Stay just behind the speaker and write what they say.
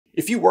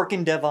If you work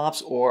in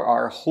DevOps or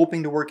are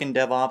hoping to work in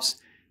DevOps,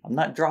 I'm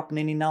not dropping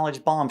any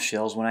knowledge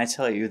bombshells when I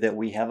tell you that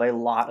we have a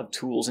lot of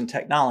tools and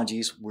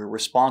technologies we're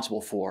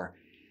responsible for.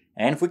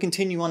 And if we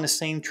continue on the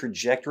same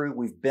trajectory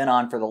we've been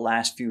on for the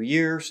last few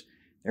years,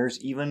 there's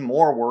even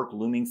more work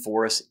looming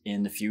for us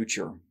in the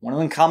future. One of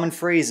the common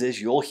phrases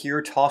you'll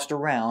hear tossed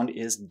around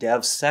is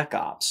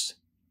DevSecOps.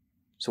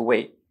 So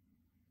wait,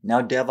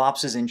 now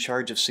DevOps is in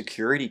charge of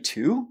security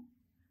too?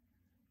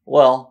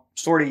 Well,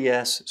 sort of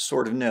yes,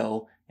 sort of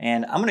no.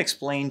 And I'm going to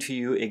explain to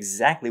you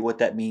exactly what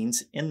that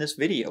means in this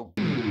video.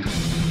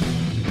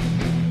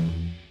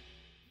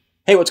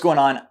 Hey, what's going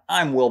on?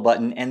 I'm Will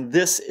Button, and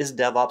this is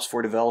DevOps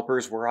for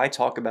Developers, where I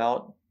talk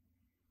about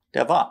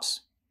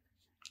DevOps.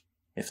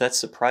 If that's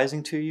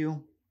surprising to you,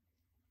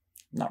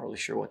 I'm not really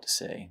sure what to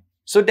say.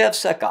 So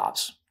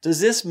DevSecOps, does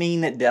this mean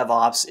that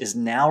DevOps is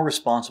now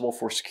responsible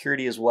for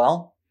security as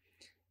well?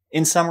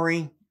 In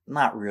summary,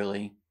 not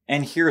really.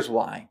 And here's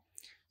why.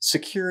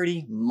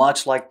 Security,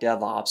 much like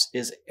DevOps,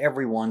 is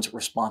everyone's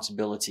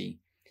responsibility.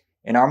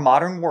 In our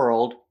modern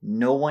world,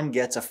 no one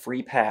gets a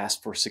free pass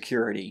for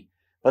security,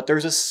 but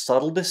there's a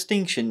subtle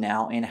distinction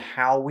now in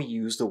how we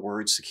use the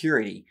word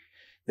security.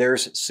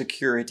 There's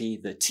security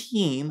the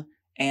team,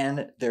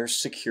 and there's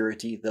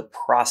security the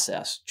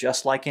process.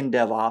 Just like in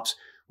DevOps,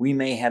 we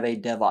may have a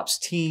DevOps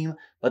team,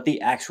 but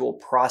the actual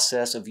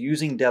process of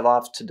using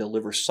DevOps to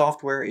deliver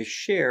software is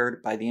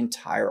shared by the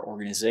entire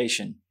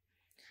organization.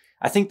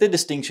 I think the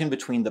distinction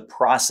between the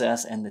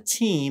process and the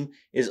team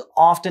is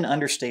often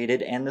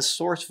understated and the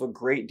source of a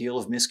great deal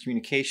of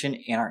miscommunication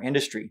in our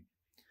industry.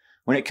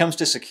 When it comes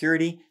to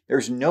security,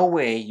 there's no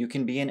way you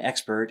can be an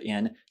expert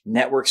in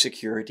network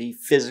security,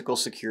 physical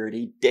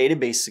security,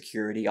 database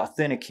security,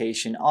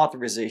 authentication,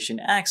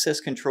 authorization, access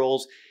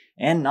controls,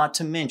 and not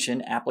to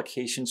mention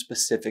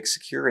application-specific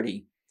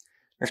security.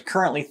 There's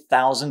currently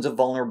thousands of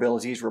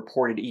vulnerabilities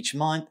reported each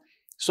month,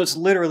 so it's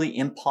literally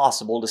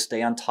impossible to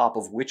stay on top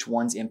of which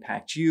ones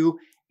impact you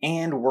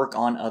and work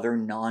on other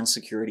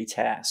non-security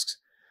tasks.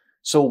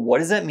 So what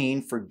does that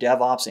mean for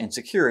DevOps and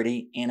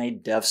security in a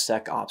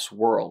DevSecOps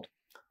world?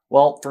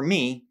 Well, for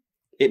me,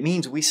 it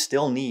means we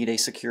still need a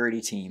security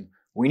team.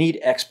 We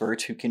need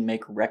experts who can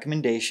make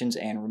recommendations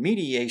and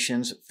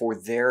remediations for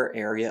their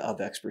area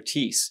of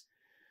expertise.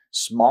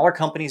 Smaller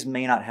companies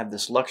may not have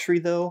this luxury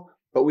though,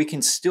 but we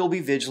can still be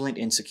vigilant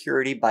in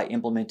security by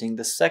implementing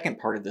the second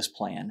part of this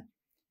plan.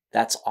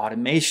 That's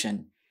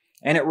automation,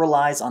 and it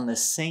relies on the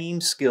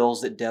same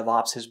skills that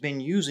DevOps has been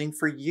using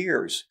for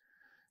years.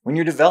 When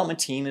your development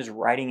team is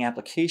writing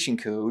application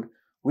code,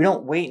 we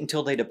don't wait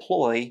until they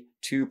deploy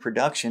to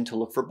production to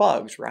look for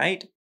bugs,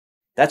 right?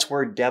 That's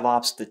where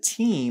DevOps, the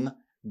team,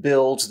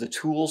 builds the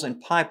tools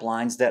and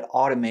pipelines that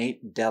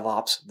automate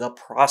DevOps, the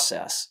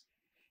process.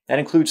 That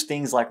includes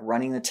things like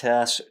running the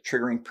tests,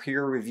 triggering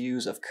peer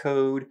reviews of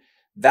code,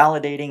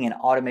 validating and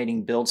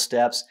automating build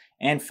steps,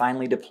 and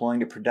finally deploying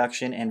to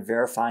production and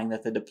verifying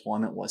that the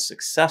deployment was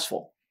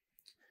successful.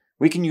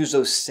 We can use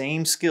those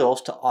same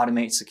skills to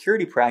automate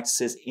security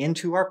practices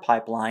into our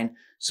pipeline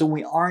so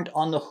we aren't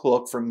on the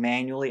hook for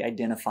manually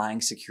identifying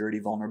security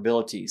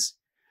vulnerabilities.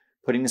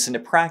 Putting this into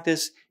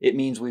practice, it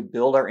means we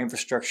build our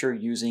infrastructure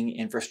using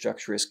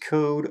infrastructure as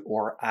code,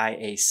 or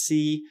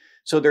IAC,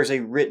 so there's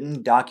a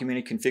written,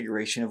 documented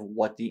configuration of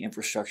what the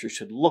infrastructure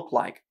should look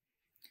like.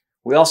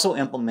 We also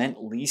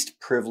implement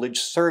least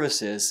privileged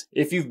services.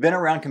 If you've been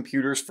around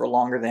computers for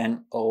longer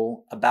than,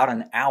 about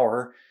an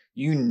hour,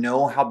 you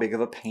know how big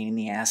of a pain in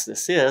the ass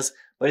this is,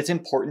 but it's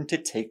important to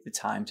take the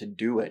time to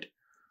do it.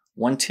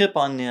 One tip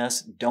on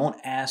this, don't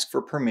ask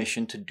for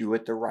permission to do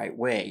it the right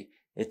way.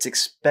 It's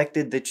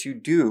expected that you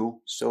do,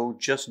 so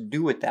just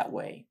do it that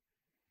way.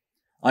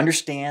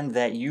 Understand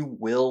that you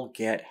will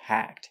get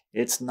hacked.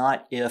 It's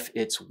not if,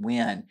 it's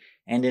when.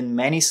 And in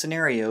many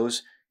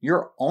scenarios,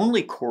 your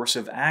only course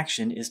of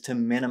action is to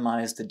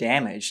minimize the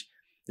damage.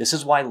 This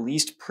is why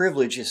least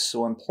privilege is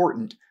so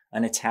important.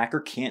 An attacker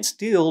can't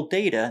steal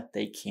data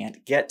they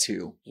can't get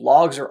to.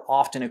 Logs are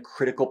often a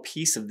critical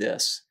piece of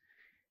this.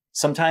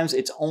 Sometimes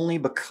it's only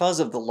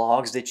because of the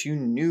logs that you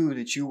knew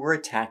that you were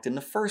attacked in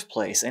the first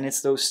place, and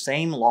it's those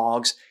same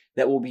logs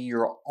that will be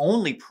your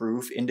only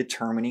proof in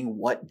determining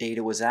what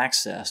data was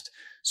accessed.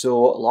 So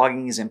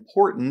logging is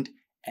important,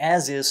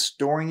 as is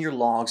storing your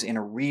logs in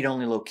a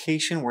read-only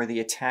location where the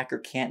attacker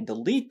can't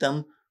delete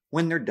them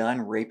when they're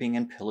done raping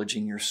and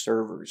pillaging your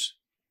servers.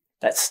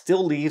 That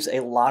still leaves a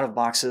lot of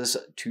boxes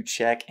to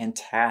check and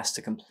tasks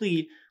to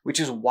complete, which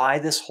is why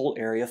this whole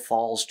area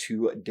falls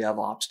to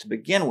DevOps to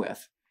begin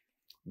with.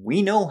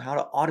 We know how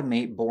to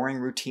automate boring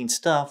routine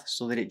stuff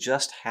so that it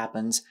just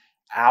happens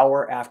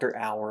hour after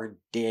hour,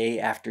 day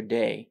after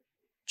day.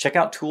 Check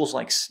out tools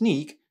like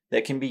Sneak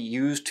that can be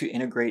used to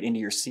integrate into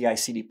your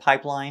CI/CD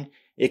pipeline.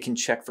 It can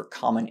check for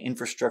common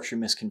infrastructure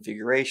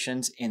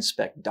misconfigurations,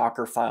 inspect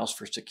Docker files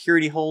for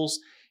security holes,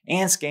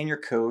 and scan your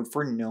code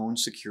for known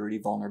security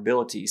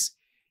vulnerabilities.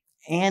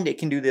 And it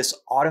can do this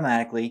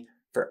automatically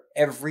for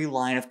every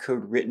line of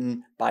code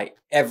written by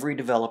every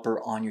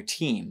developer on your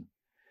team.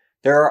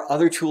 There are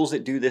other tools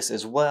that do this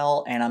as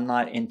well, and I'm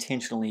not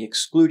intentionally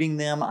excluding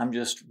them. I'm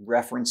just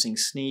referencing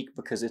Snyk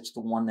because it's the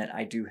one that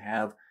I do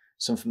have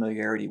some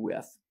familiarity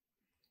with.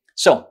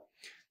 So,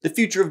 the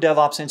future of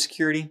DevOps and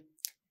security,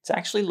 it's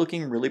actually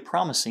looking really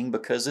promising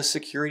because the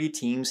security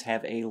teams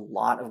have a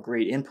lot of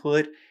great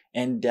input,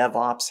 and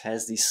DevOps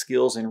has the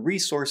skills and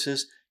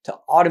resources to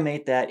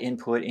automate that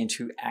input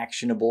into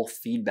actionable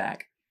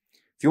feedback.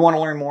 If you want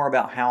to learn more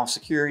about how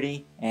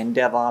security and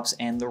DevOps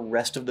and the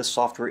rest of the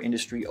software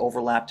industry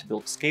overlap to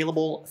build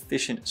scalable,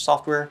 efficient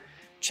software,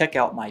 check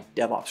out my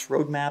DevOps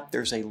roadmap.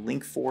 There's a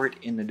link for it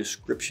in the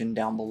description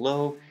down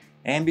below.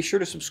 And be sure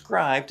to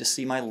subscribe to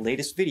see my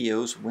latest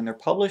videos when they're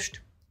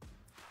published.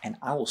 And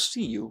I will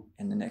see you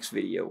in the next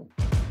video.